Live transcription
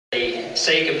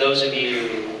sake of those of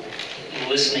you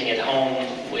listening at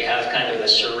home, we have kind of a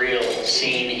surreal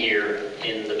scene here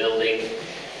in the building.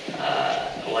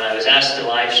 When I was asked to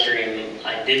live stream,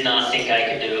 I did not think I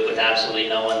could do it with absolutely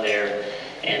no one there.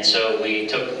 And so we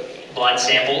took blood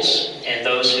samples, and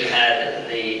those who had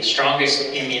the strongest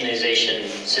immunization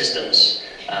systems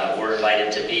were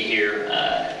invited to be here,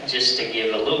 just to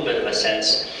give a little bit of a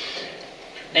sense.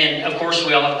 And of course,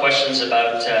 we all have questions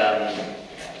about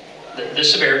the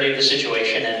severity of the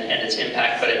situation and its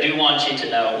impact, but I do want you to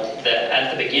know that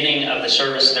at the beginning of the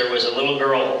service, there was a little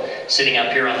girl sitting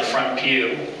up here on the front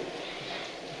pew,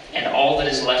 and all that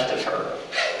is left of her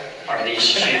are these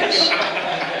shoes.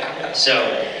 So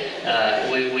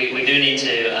we do need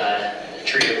to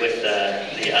treat it with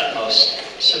the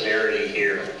utmost severity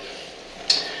here.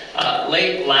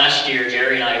 Late last year,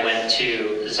 Jerry and I went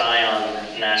to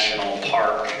Zion National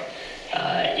Park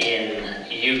in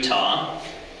Utah.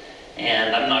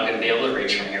 And I'm not going to be able to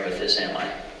reach from here with this, am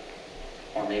I?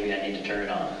 Or maybe I need to turn it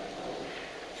on.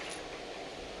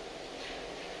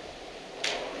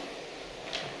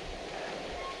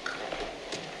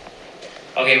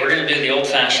 Okay, we're going to do the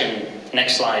old-fashioned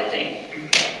next slide thing.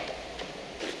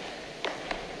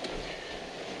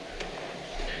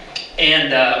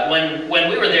 And when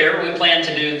we were there, we planned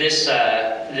to do this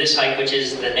hike, which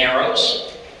is the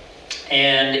Narrows.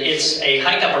 And it's a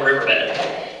hike up a riverbed.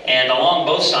 And along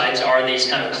both sides are these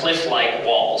kind of cliff-like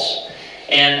walls.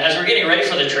 And as we're getting ready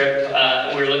for the trip,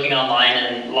 we were looking online,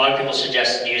 and a lot of people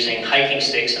suggested using hiking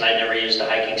sticks, and I'd never used a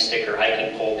hiking stick or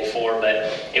hiking pole before,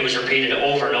 but it was repeated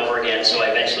over and over again, so I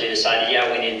eventually decided,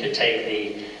 yeah, we needed to take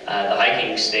the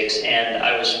hiking sticks, and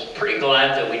I was pretty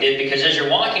glad that we did, because as you're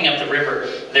walking up the river,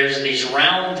 there's these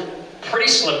round, pretty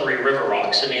slippery river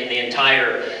rocks. I mean,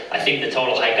 I think the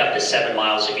total hike up is 7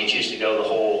 miles if you choose to go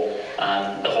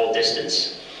the whole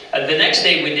distance. The next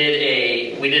day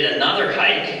we did another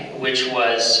hike, which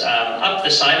was up the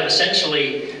side of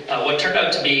essentially what turned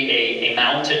out to be a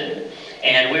mountain.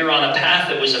 And we were on a path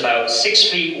that was about 6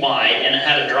 feet wide, and it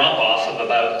had a drop off of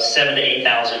about 7,000 to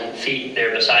 8,000 feet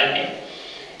there beside me.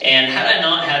 And had I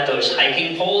not had those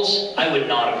hiking poles, I would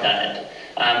not have done it.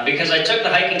 Because I took the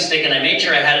hiking stick and I made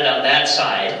sure I had it on that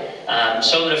side,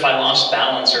 so that if I lost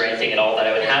balance or anything at all, that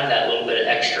I would have that little bit of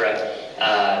extra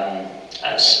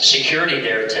security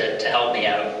there to help me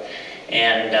out.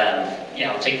 And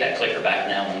I'll take that clicker back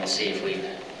now and we'll see if we've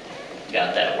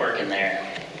got that working there.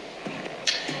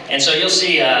 And so you'll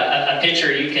see a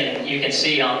picture you can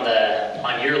see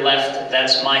on your left.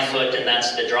 That's my foot, and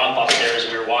that's the drop off there as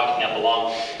we were walking up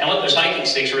along. And what those hiking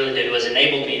sticks really did was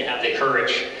enabled me to have the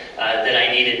courage that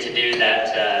I needed to do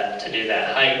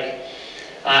that hike.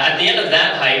 At the end of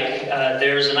that hike,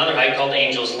 there's another hike called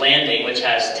Angel's Landing, which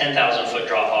has 10,000 foot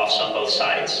drop-offs on both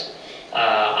sides.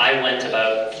 I went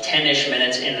about 10-ish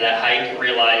minutes into that hike,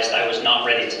 realized I was not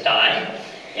ready to die,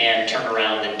 and turned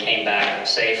around and came back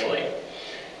safely.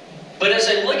 But as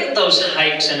I look at those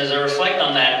hikes and as I reflect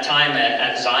on that time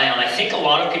at Zion, I think a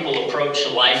lot of people approach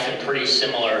life in pretty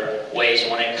similar ways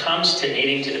when it comes to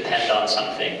needing to depend on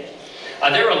something.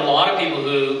 There were a lot of people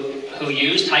who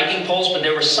used hiking poles, but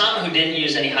there were some who didn't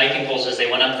use any hiking poles as they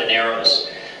went up the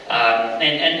Narrows.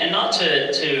 And not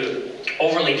to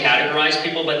overly categorize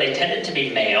people, but they tended to be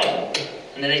male,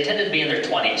 and they tended to be in their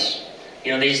 20s.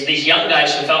 You know, these young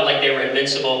guys who felt like they were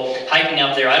invincible, hiking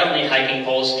up there, I don't need hiking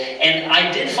poles. And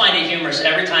I did find it humorous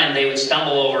every time they would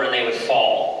stumble over and they would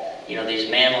fall. You know,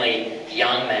 these manly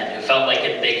young men who felt like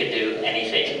they could do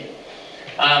anything.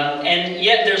 And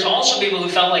yet there's also people who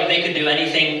felt like they could do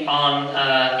anything on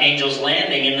Angel's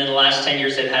Landing, and in the last 10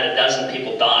 years they've had a dozen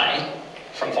people die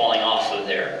from falling off of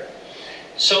there.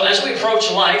 So as we approach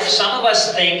life, some of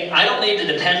us think, I don't need to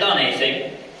depend on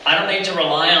anything. I don't need to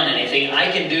rely on anything.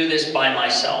 I can do this by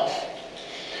myself.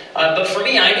 But for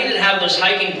me, I needed to have those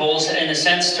hiking poles in a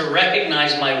sense to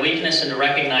recognize my weakness and to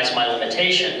recognize my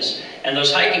limitations. And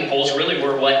those hiking poles really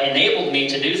were what enabled me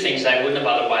to do things that I wouldn't have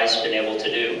otherwise been able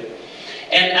to do.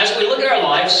 And as we look at our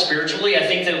lives spiritually, I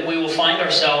think that we will find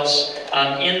ourselves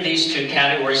in these two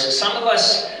categories. Some of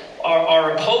us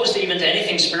are opposed even to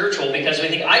anything spiritual because we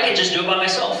think, I can just do it by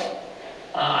myself.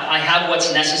 I have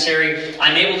what's necessary.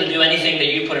 I'm able to do anything that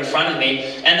you put in front of me.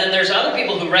 And then there's other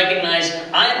people who recognize,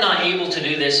 I'm not able to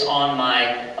do this on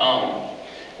my own.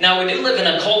 Now, we do live in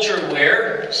a culture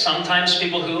where sometimes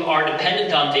people who are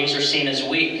dependent on things are seen as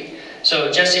weak.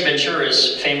 So Jesse Ventura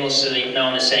is famously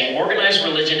known as saying, organized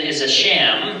religion is a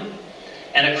sham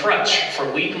and a crutch for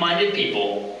weak-minded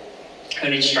people who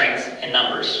need strength in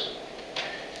numbers.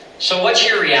 So what's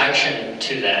your reaction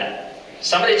to that?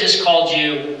 Somebody just called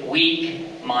you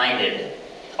weak-minded.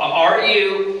 Are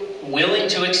you willing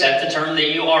to accept the term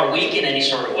that you are weak in any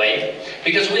sort of way,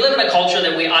 because we live in a culture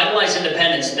that we idolize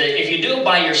independence, that if you do it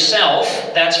by yourself,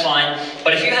 that's fine,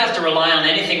 but if you have to rely on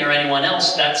anything or anyone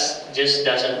else, that just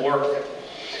doesn't work.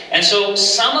 And so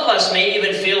some of us may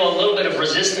even feel a little bit of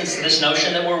resistance to this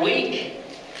notion that we're weak.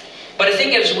 But I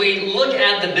think as we look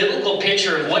at the biblical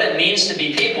picture of what it means to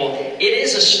be people, it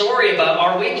is a story about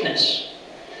our weakness.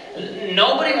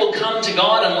 Nobody will come to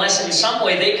God unless in some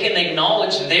way they can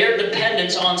acknowledge their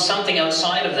dependence on something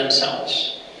outside of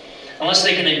themselves. Unless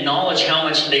they can acknowledge how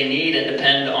much they need and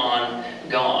depend on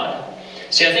God.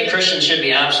 See, I think Christians should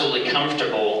be absolutely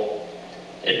comfortable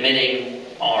admitting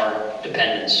our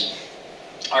dependence.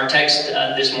 Our text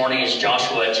this morning is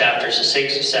Joshua chapters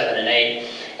 6, 7, and 8.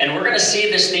 And we're going to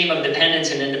see this theme of dependence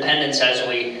and independence as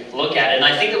we look at it. And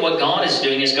I think that what God is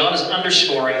doing is God is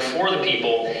underscoring for the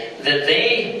people that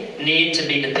they need to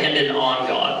be dependent on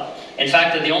God. In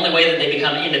fact, that the only way that they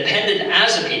become independent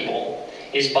as a people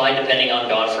is by depending on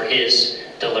God for His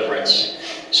deliverance.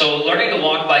 So learning to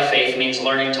walk by faith means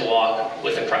learning to walk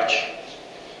with a crutch.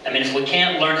 I mean, if we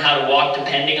can't learn how to walk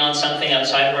depending on something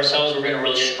outside of ourselves, we're going to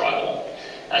really struggle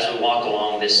as we walk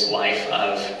along this life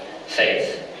of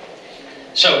faith.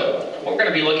 So, what we're going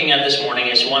to be looking at this morning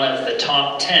is one of the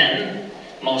top 10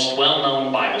 most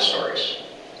well-known Bible stories.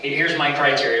 Here's my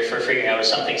criteria for figuring out if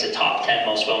something's a top 10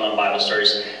 most well-known Bible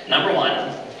stories. Number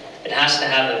one, it has to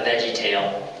have a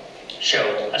VeggieTale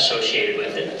show associated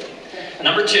with it.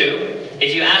 Number two,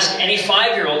 if you ask any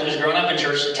 5-year-old who's grown up in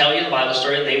church to tell you the Bible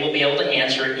story, they will be able to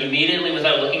answer it immediately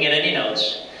without looking at any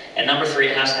notes. And number three,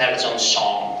 it has to have its own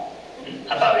song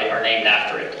about it or named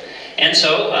after it. And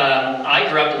so I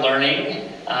grew up learning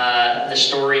the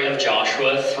story of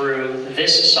Joshua through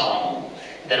this song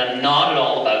that I'm not at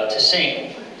all about to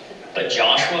sing. But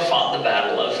Joshua fought the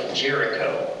battle of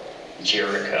Jericho.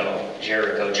 Jericho,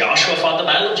 Jericho. Joshua fought the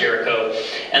battle of Jericho,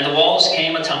 and the walls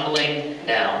came a-tumbling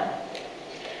down.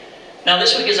 Now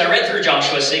this week as I read through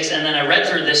Joshua 6 and then I read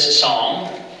through this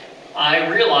song, I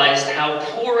realized how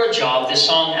poor a job this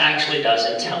song actually does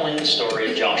in telling the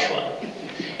story of Joshua.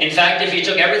 In fact, if you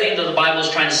took everything that the Bible is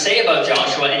trying to say about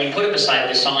Joshua and you put it beside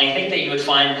this song, I think that you would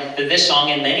find that this song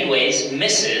in many ways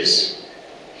misses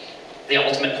the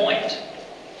ultimate point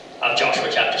of Joshua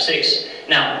chapter 6.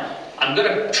 Now, I'm going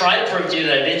to try to prove to you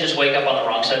that I didn't just wake up on the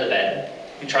wrong side of the bed.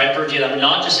 I'm trying to prove to you that I'm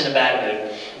not just in a bad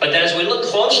mood, but that as we look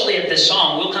closely at this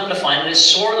song, we'll come to find that it's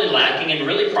sorely lacking in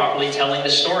really properly telling the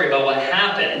story about what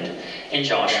happened in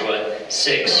Joshua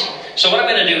 6. So what I'm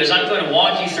going to do is I'm going to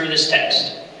walk you through this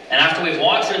text. And after we've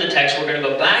walked through the text, we're going to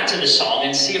go back to the song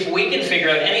and see if we can figure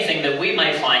out anything that we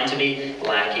might find to be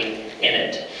lacking in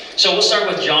it. So we'll start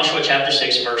with Joshua chapter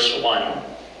 6, verse 1.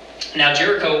 Now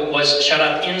Jericho was shut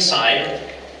up inside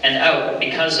and out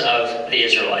because of the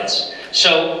Israelites.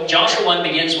 So Joshua 1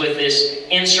 begins with this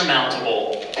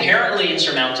insurmountable, apparently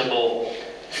insurmountable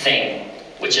thing,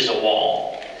 which is a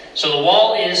wall. So the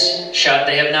wall is shut.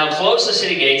 They have now closed the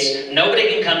city gates. Nobody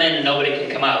can come in and nobody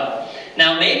can come out.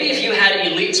 Now, maybe if you had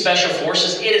elite special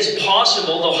forces, it is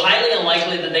possible, though highly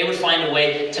unlikely, that they would find a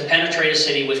way to penetrate a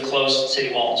city with closed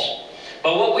city walls.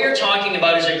 But what we're talking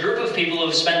about is a group of people who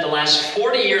have spent the last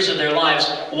 40 years of their lives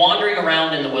wandering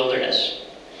around in the wilderness.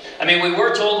 I mean, we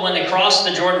were told when they crossed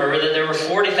the Jordan River that there were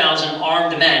 40,000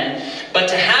 armed men, but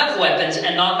to have weapons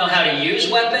and not know how to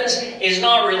use weapons is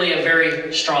not really a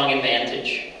very strong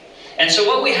advantage. And so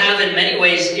what we have in many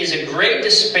ways is a great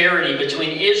disparity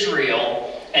between Israel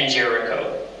and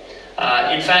Jericho.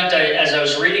 In fact, as I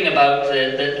was reading about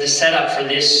the setup for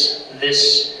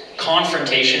this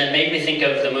confrontation, it made me think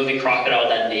of the movie Crocodile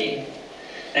Dundee.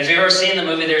 And if you've ever seen the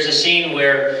movie, there's a scene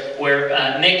where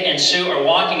Mick and Sue are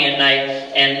walking at night,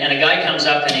 and a guy comes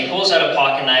up and he pulls out a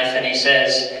pocket knife and he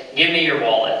says, "Give me your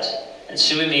wallet." And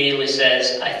Sue immediately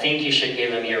says, "I think you should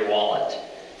give him your wallet."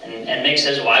 And Mick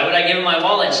says, "Why would I give him my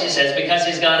wallet?" She says, "Because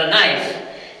he's got a knife."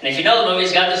 And if you know the movie,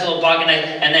 he's got this little pocket knife,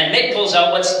 and then Mick pulls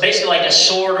out what's basically like a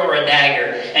sword or a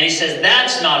dagger, and he says,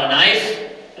 "That's not a knife,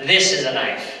 this is a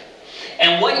knife."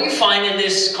 And what you find in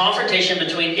this confrontation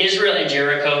between Israel and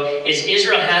Jericho is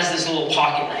Israel has this little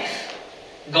pocket knife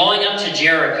going up to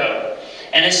Jericho.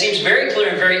 And it seems very clear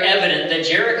and very evident that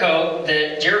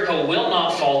Jericho will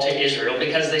not fall to Israel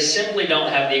because they simply don't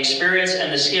have the experience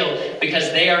and the skill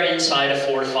because they are inside a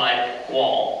fortified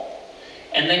wall.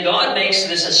 And then God makes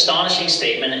this astonishing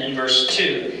statement in verse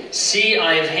 2. "See,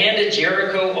 I have handed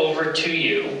Jericho over to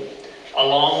you,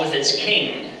 along with its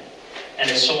king and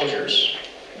its soldiers."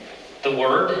 The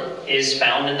word is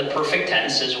found in the perfect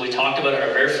tense, as we talked about in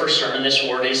our very first sermon. This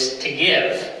word is to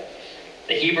give.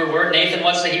 The Hebrew word, Nathan,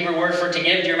 what's the Hebrew word for to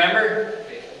give? Do you remember?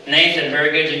 Nathan,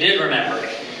 very good, you did remember.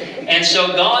 And so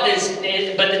God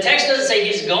but the text doesn't say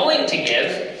he's going to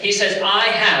give. He says, I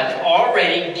have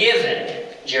already given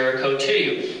Jericho to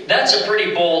you. That's a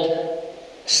pretty bold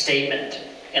statement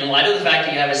in light of the fact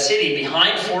that you have a city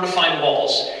behind fortified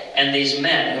walls and these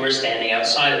men who are standing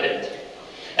outside of it.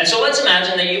 And so let's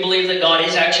imagine that you believe that God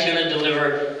is actually going to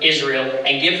deliver Israel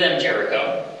and give them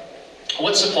Jericho.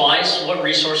 What supplies, what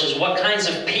resources, what kinds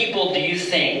of people do you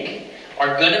think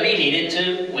are going to be needed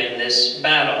to win this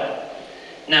battle?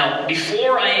 Now,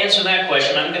 before I answer that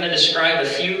question, I'm going to describe a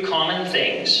few common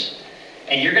things,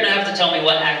 and you're going to have to tell me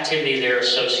what activity they're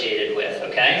associated with,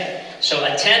 okay? So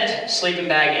a tent, sleeping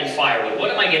bag, and firewood.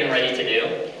 What am I getting ready to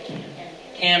do?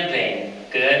 Camping.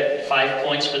 Good. 5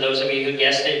 points for those of you who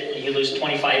guessed it. You lose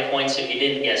 25 points if you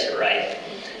didn't guess it right.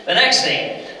 The next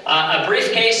thing, a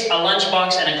briefcase, a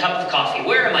lunchbox, and a cup of coffee.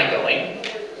 Where am I going?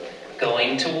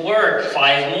 Going to work.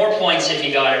 5 more points if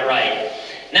you got it right.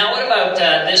 Now what about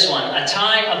this one? A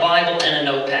tie, a Bible, and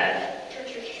a notepad.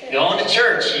 Going to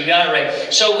church. You got it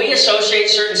right. So we associate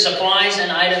certain supplies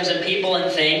and items and people and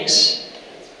things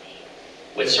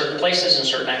with certain places and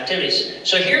certain activities.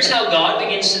 So here's how God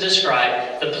begins to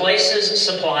describe the places,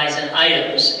 supplies, and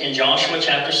items in Joshua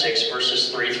chapter 6,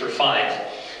 verses 3 through 5.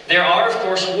 There are, of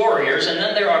course, warriors, and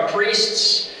then there are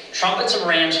priests, trumpets of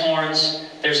ram's horns,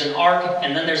 there's an ark,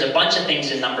 and then there's a bunch of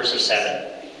things in Numbers of 7.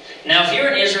 Now, if you're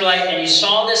an Israelite and you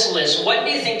saw this list, what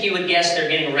do you think you would guess they're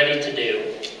getting ready to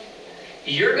do?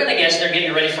 You're going to guess they're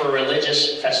getting ready for a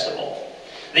religious festival.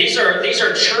 These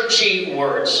are churchy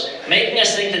words, making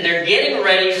us think that they're getting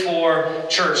ready for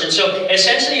church. And so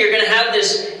essentially you're going to have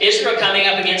this Israel coming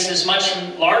up against this much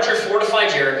larger fortified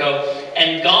Jericho,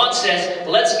 and God says,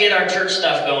 let's get our church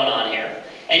stuff going on here.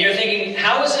 And you're thinking,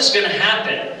 how is this going to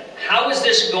happen? How is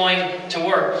this going to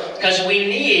work? Because we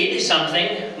need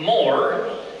something more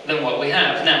than what we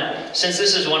have. Now, since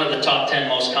this is one of the top 10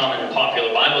 most common and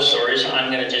popular Bible stories, I'm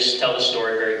going to just tell the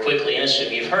story very quickly and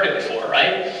assume you've heard it before,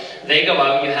 right? They go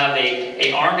out, you have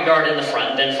a armed guard in the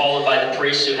front, then followed by the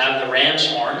priests who have the ram's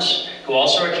horns, who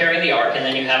also are carrying the ark, and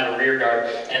then you have a rear guard.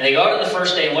 And they go out on the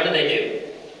first day, and what do?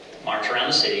 March around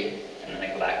the city, and then they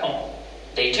go back home.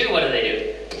 Day 2, what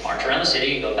do? March around the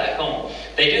city and go back home.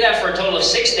 They do that for a total of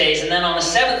 6 days, and then on the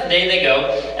 7th day they go,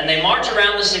 and they march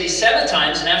around the city 7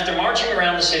 times, and after marching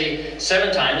around the city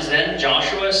 7 times, then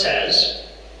Joshua says,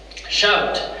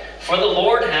 shout, for the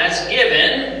Lord has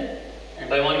given...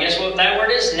 Anybody want to guess what that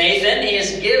word is? Nathan, he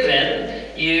has given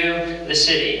you the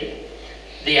city.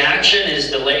 The action is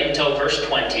delayed until verse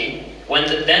 20.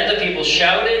 Then the people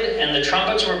shouted and the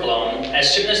trumpets were blown.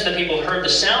 As soon as the people heard the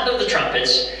sound of the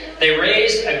trumpets, they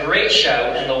raised a great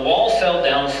shout and the wall fell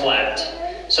down flat.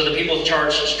 So the people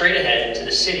charged straight ahead into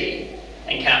the city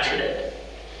and captured it.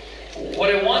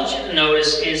 What I want you to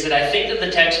notice is that I think that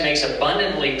the text makes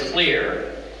abundantly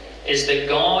clear is that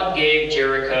God gave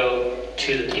Jericho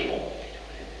to the people.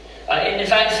 And in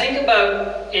fact, think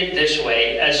about it this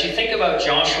way. As you think about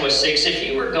Joshua 6, if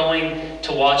you were going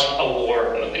to watch a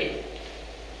war movie,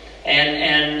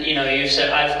 and you know, you've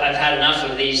said, I've had enough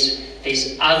of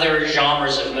these other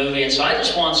genres of movie, and so I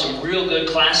just want some real good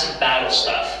classic battle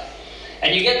stuff.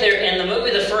 And you get there, and the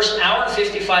movie, the first hour and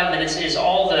 55 minutes is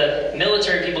all the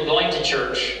military people going to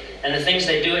church, and the things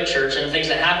they do at church, and the things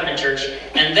that happen at church.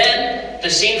 And then the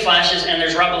scene flashes, and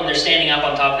there's rubble, and they're standing up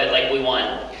on top of it like we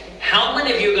won. How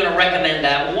many of you are going to recommend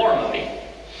that war movie?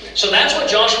 So that's what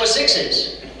Joshua 6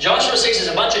 is. Joshua 6 is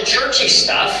a bunch of churchy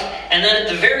stuff, and then at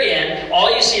the very end,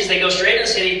 all you see is they go straight in the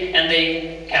city and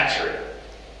they capture it.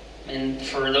 And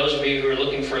for those of you who are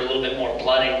looking for a little bit more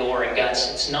blood and gore and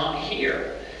guts, it's not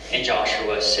here in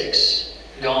Joshua 6.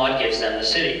 God gives them the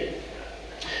city.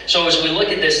 So as we look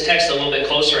at this text a little bit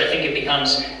closer, I think it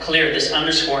becomes clear, this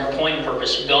underscoring point and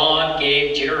purpose. God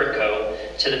gave Jericho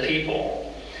to the people.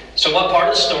 So what part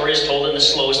of the story is told in the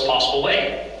slowest possible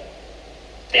way?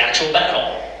 The actual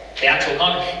battle. The actual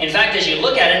conflict. In fact, as you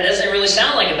look at it, it doesn't really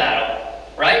sound like a battle.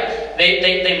 Right?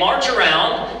 They march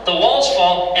around, the walls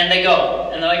fall, and they go.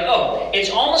 And they're like, oh, it's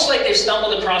almost like they've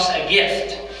stumbled across a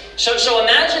gift. So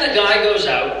imagine a guy goes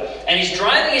out, and he's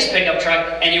driving his pickup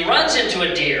truck, and he runs into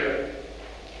a deer.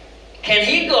 Can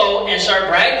he go and start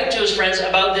bragging to his friends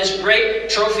about this great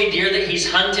trophy deer that he's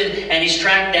hunted, and he's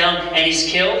tracked down, and he's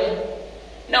killed?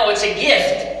 No, it's a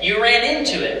gift. You ran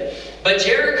into it. But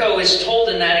Jericho is told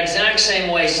in that exact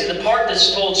same way. See, the part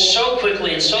that's told so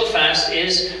quickly and so fast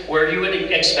is where you would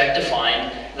expect to find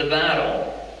the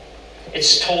battle.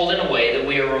 It's told in a way that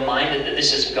we are reminded that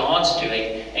this is God's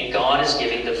doing and God is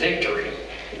giving the victory.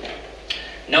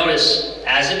 Notice,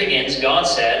 as it begins, God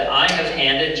said, I have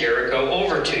handed Jericho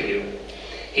over to you.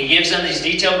 He gives them these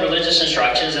detailed religious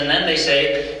instructions, and then they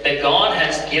say that God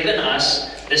has given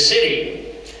us the city.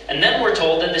 And then we're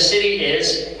told that the city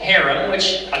is Haram,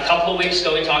 which a couple of weeks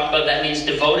ago we talked about. That means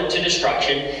devoted to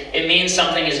destruction. It means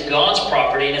something is God's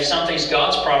property, and if something's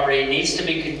God's property, it needs to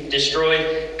be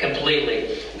destroyed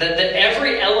completely. That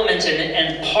every element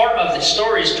and part of the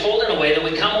story is told in a way that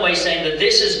we come away saying that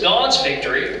this is God's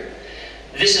victory,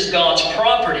 this is God's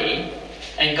property,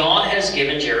 and God has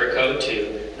given Jericho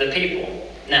to the people.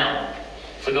 Now,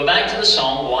 if we go back to the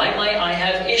song, why might I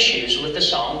have issues with the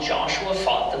song Joshua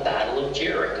fought the battle of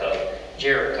Jericho?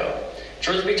 Jericho.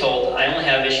 Truth be told, I only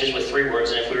have issues with 3 words,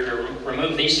 and if we were to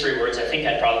remove these 3 words, I think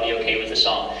I'd probably be okay with the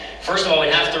song. First of all,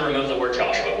 we'd have to remove the word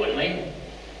Joshua, wouldn't we?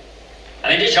 I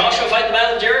mean, did Joshua fight the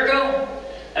battle of Jericho?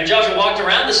 I mean, Joshua walked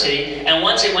around the city, and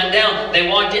once it went down, they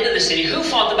walked into the city. Who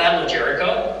fought the battle of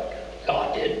Jericho?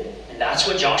 God did. That's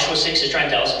what Joshua 6 is trying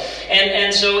to tell us.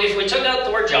 And so if we took out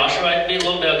the word Joshua, it'd be a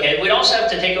little bit okay. We'd also have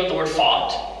to take out the word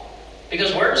fought.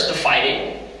 Because where's the fighting?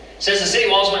 It says the city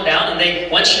walls went down and they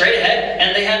went straight ahead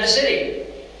and they had the city.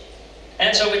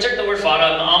 And so if we took the word fought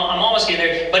out, I'm almost getting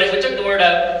there. But if we took the word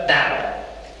out, battle.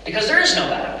 Because there is no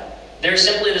battle. There's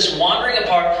simply this wandering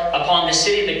apart upon the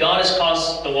city that God has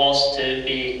caused the walls to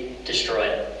be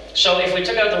destroyed. So if we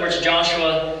took out the words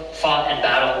Joshua, fought, and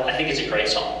battle, I think it's a great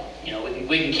song. You know,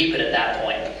 we can keep it at that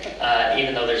point,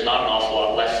 even though there's not an awful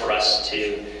lot left for us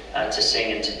to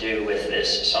sing and to do with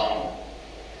this song.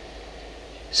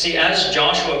 See, as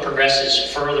Joshua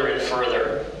progresses further and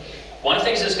further, one of the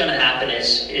things that's going to happen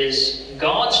is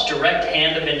God's direct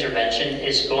hand of intervention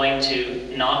is going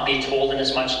to not be told in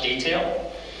as much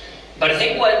detail. But I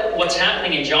think what's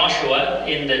happening in Joshua,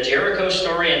 in the Jericho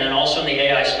story and then also in the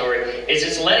Ai story, is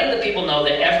it's letting the people know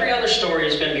that every other story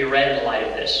is going to be read in light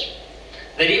of this.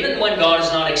 That even when God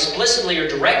is not explicitly or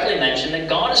directly mentioned, that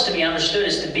God is to be understood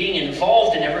as to being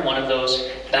involved in every one of those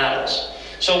battles.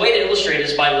 So a way to illustrate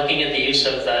is by looking at the use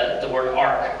of the word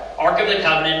ark. Ark of the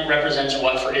covenant represents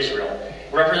what for Israel?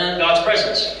 It represents God's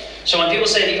presence. So when people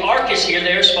say the ark is here,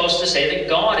 they're supposed to say that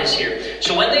God is here.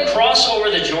 So when they cross over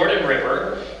the Jordan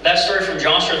River, that story from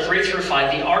Joshua 3 through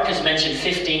 5, the ark is mentioned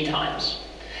 15 times.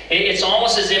 It's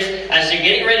almost as if, as they're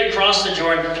getting ready to cross the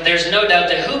Jordan, there's no doubt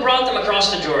that who brought them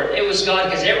across the Jordan? It was God,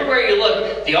 because everywhere you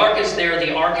look, the ark is there,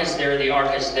 the ark is there, the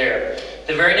ark is there.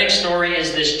 The very next story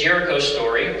is this Jericho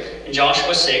story. In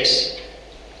Joshua 6,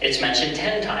 it's mentioned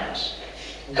 10 times.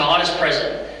 God is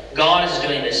present. God is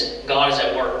doing this. God is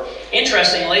at work.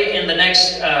 Interestingly, in the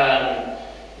next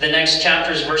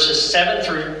chapters, verses 7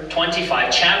 through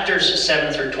 25, chapters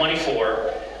 7 through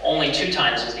 24, only 2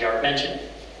 times is the ark mentioned.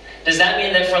 Does that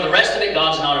mean that for the rest of it,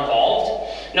 God's not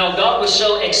involved? No, God was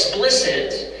so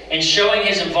explicit in showing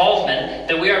his involvement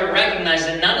that we are to recognize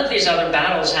that none of these other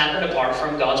battles happened apart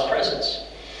from God's presence.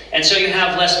 And so you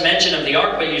have less mention of the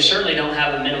ark, but you certainly don't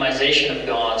have a minimization of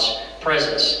God's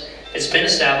presence. It's been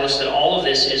established that all of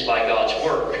this is by God's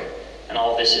work, and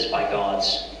all of this is by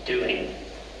God's doing.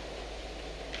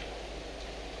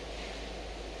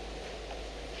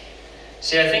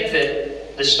 See, I think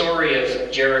that the story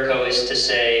of Jericho is to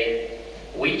say,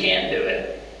 we can't do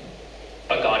it,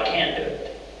 but God can do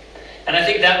it. And I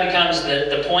think that becomes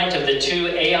the point of the 2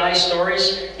 Ai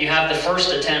stories. You have the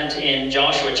first attempt in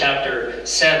Joshua chapter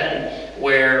 7,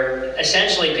 where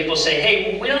essentially people say,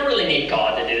 hey, we don't really need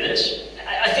God to do this.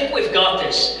 I think we've got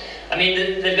this. I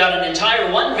mean, they've got an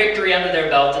entire one victory under their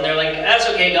belt, and they're like, that's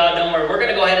okay, God, don't worry. We're going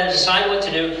to go ahead and decide what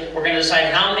to do. We're going to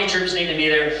decide how many troops need to be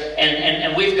there,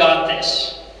 and we've got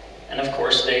this. And of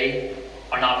course, they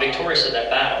are not victorious at that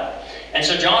battle. And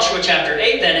so Joshua chapter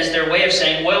 8 then is their way of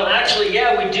saying, well, actually,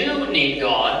 yeah, we do need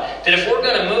God. That if we're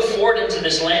going to move forward into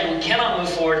this land, we cannot move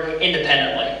forward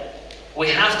independently. We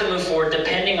have to move forward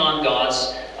depending on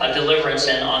God's deliverance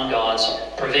and on God's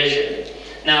provision.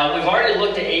 Now, we've already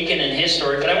looked at Achan and his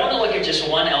story, but I want to look at just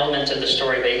one element of the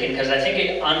story of Achan, because I think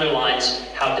it underlines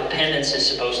how dependence is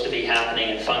supposed to be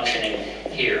happening and functioning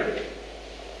here.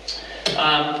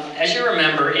 As you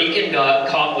remember, Achan got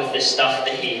caught with this stuff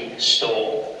that he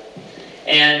stole.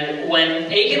 And when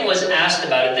Achan was asked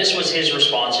about it, this was his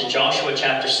response in Joshua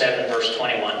chapter 7, verse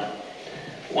 21.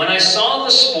 When I saw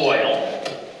the spoil,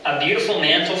 a beautiful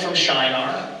mantle from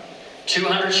Shinar,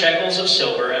 200 shekels of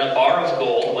silver, and a bar of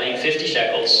gold weighing 50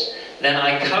 shekels, then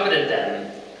I coveted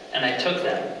them, and I took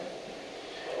them.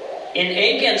 In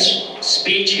Achan's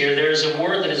speech here, there is a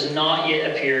word that has not yet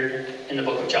appeared in the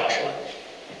book of Joshua.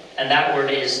 And that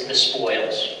word is the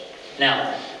spoils.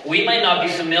 Now, we might not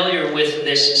be familiar with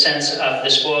this sense of the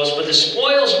spoils, but the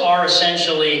spoils are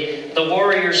essentially the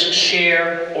warrior's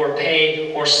share or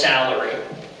pay or salary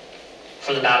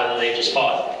for the battle that they just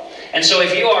fought. And so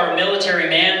if you are a military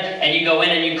man and you go in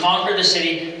and you conquer the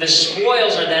city, the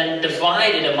spoils are then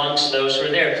divided amongst those who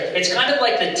are there. It's kind of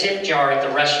like the tip jar at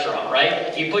the restaurant,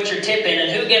 right? You put your tip in,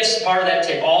 and who gets part of that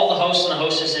tip? All the hosts and the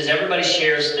hostesses, everybody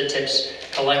shares the tips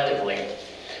collectively.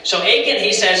 So Achan,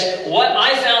 he says, what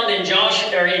I found in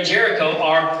Jericho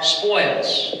are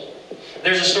spoils.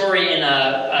 There's a story in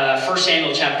 1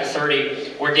 Samuel chapter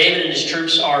 30 where David and his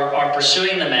troops are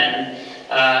pursuing the men,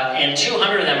 and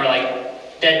 200 of them are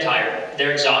like dead tired.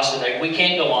 They're exhausted. Like, we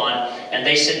can't go on. And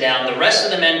they sit down. The rest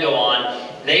of the men go on.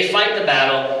 They fight the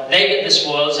battle. They get the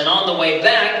spoils. And on the way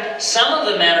back, some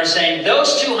of the men are saying,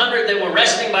 those 200 that were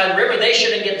resting by the river, they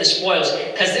shouldn't get the spoils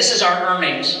because this is our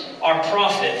earnings, our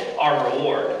profit, our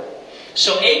reward.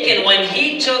 So Achan, when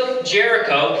he took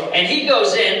Jericho and he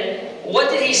goes in, what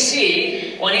did he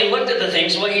see when he looked at the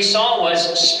things? What he saw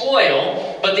was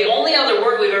spoil. But the only other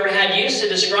word we've ever had used to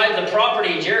describe the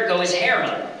property of Jericho is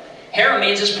harem. Harem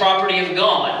means it's property of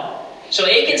God. So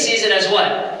Achan sees it as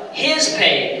what? His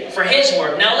pay for his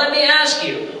work. Now let me ask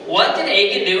you, what did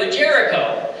Achan do in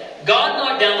Jericho? God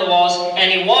knocked down the walls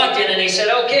and he walked in and he said,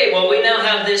 okay, well, we now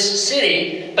have this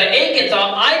city. But Achan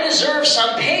thought, I deserve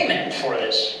some payment for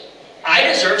this. I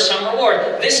deserve some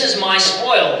reward. This is my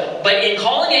spoil. But in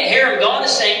calling it harem, God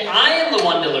is saying, I am the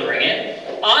one delivering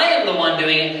it. I am the one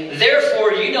doing it.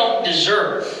 Therefore, you don't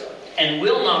deserve and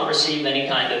will not receive any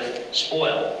kind of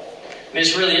spoil. I mean,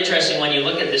 it's really interesting when you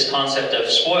look at this concept of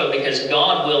spoil, because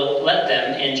God will let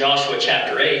them, in Joshua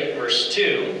chapter 8, verse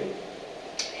 2,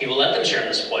 He will let them share in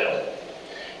the spoil.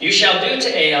 You shall do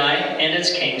to Ai and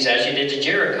its kings as you did to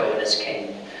Jericho and its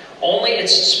king. Only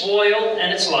its spoil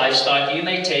and its livestock you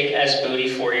may take as booty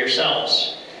for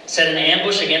yourselves. Set an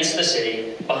ambush against the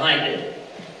city behind it.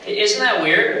 Isn't that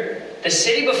weird? The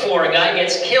city before, a guy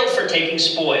gets killed for taking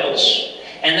spoils,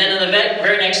 and then in the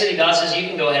very next city, God says, you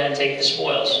can go ahead and take the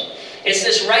spoils. It's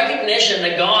this recognition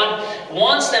that God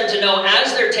wants them to know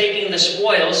as they're taking the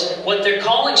spoils, what they're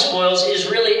calling spoils is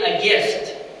really a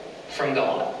gift from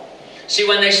God. See,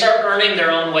 when they start earning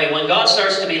their own way, when God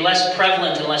starts to be less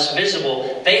prevalent and less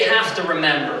visible, they have to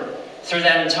remember through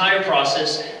that entire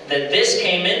process that this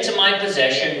came into my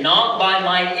possession not by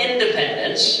my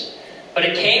independence, but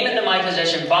it came into my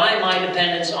possession by my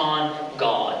dependence on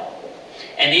God.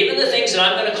 And even the things that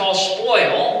I'm going to call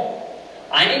spoil,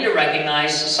 I need to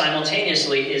recognize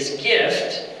simultaneously is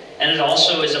gift, and it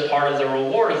also is a part of the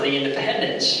reward of the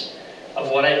independence of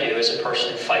what I do as a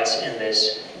person who fights in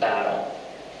this battle.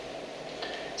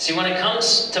 See, when it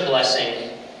comes to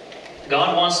blessing,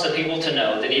 God wants the people to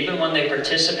know that even when they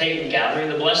participate in gathering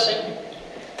the blessing,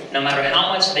 no matter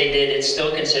how much they did, it's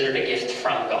still considered a gift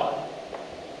from God.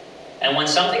 And when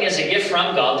something is a gift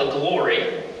from God, the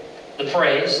glory, the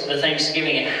praise, the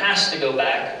thanksgiving, it has to go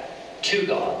back to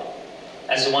God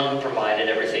as the one who provided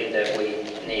everything that we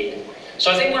need. So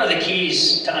I think one of the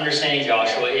keys to understanding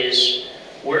Joshua is,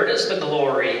 where does the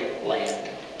glory land?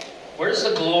 Where does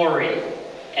the glory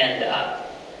end up?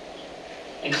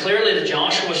 And clearly the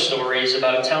Joshua story is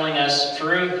about telling us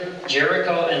through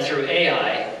Jericho and through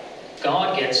Ai,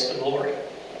 God gets the glory.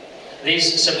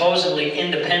 These supposedly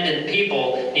independent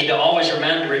people need to always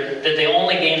remember that they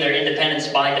only gain their independence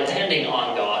by depending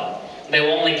on God. They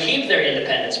will only keep their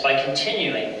independence by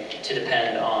continuing to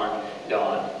depend on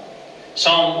God.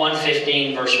 Psalm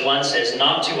 115 verse 1 says,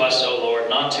 Not to us, O Lord,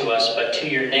 not to us, but to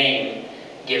your name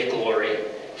give glory,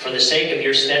 for the sake of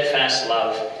your steadfast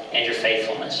love and your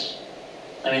faithfulness.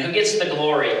 I mean, who gets the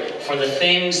glory for the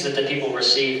things that the people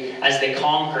receive as they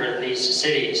conquer these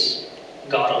cities?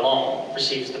 God alone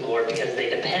receives the glory because they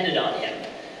depended on Him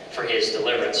for His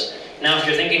deliverance. Now, if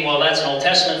you're thinking, well, that's an Old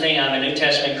Testament thing, I'm a New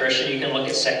Testament Christian, you can look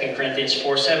at 2 Corinthians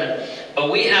 4:7.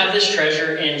 But we have this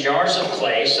treasure in jars of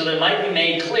clay, so that it might be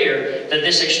made clear that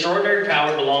this extraordinary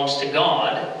power belongs to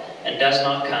God and does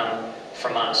not come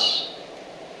from us.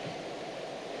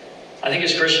 I think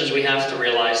as Christians we have to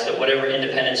realize that whatever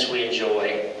independence we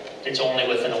enjoy, it's only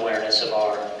with an awareness of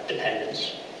our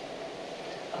dependence.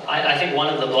 I think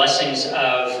one of the blessings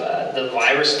of the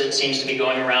virus that seems to be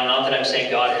going around, not that I'm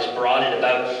saying God has brought it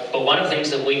about, but one of the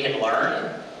things that we can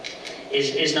learn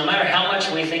is no matter how much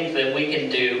we think that we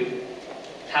can do,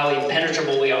 how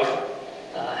impenetrable we are,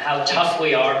 how tough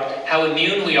we are, how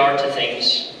immune we are to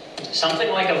things, something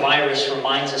like a virus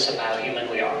reminds us of how human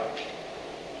we are.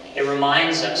 It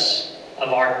reminds us of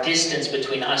our distance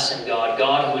between us and God.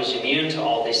 God who is immune to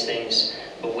all these things,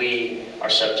 but we are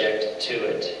subject to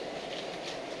it.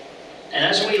 And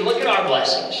as we look at our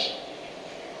blessings,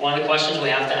 one of the questions we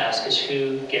have to ask is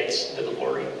who gets the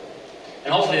glory?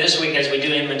 And hopefully this week as we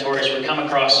do inventories, we come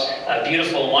across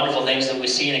beautiful and wonderful things that we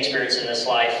see and experience in this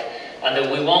life, that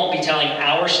we won't be telling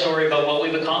our story about what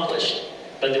we've accomplished,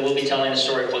 but that we'll be telling the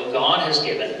story of what God has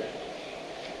given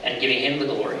and giving him the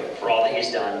glory for all that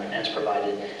he's done and has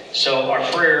provided. So our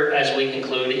prayer as we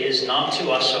conclude is not to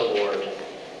us, O Lord,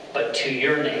 but to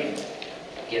your name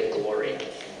give glory.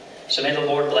 So may the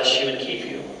Lord bless you and keep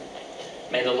you.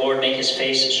 May the Lord make his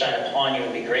face shine upon you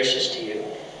and be gracious to you.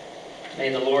 May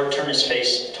the Lord turn his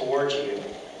face towards you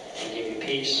and give you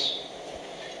peace.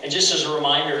 And just as a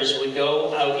reminder, as we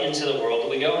go out into the world,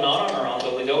 we go not on our own,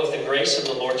 but we go with the grace of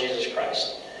the Lord Jesus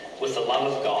Christ, with the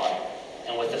love of God,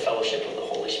 and with the fellowship of the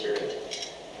Holy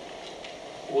Spirit.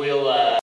 We'll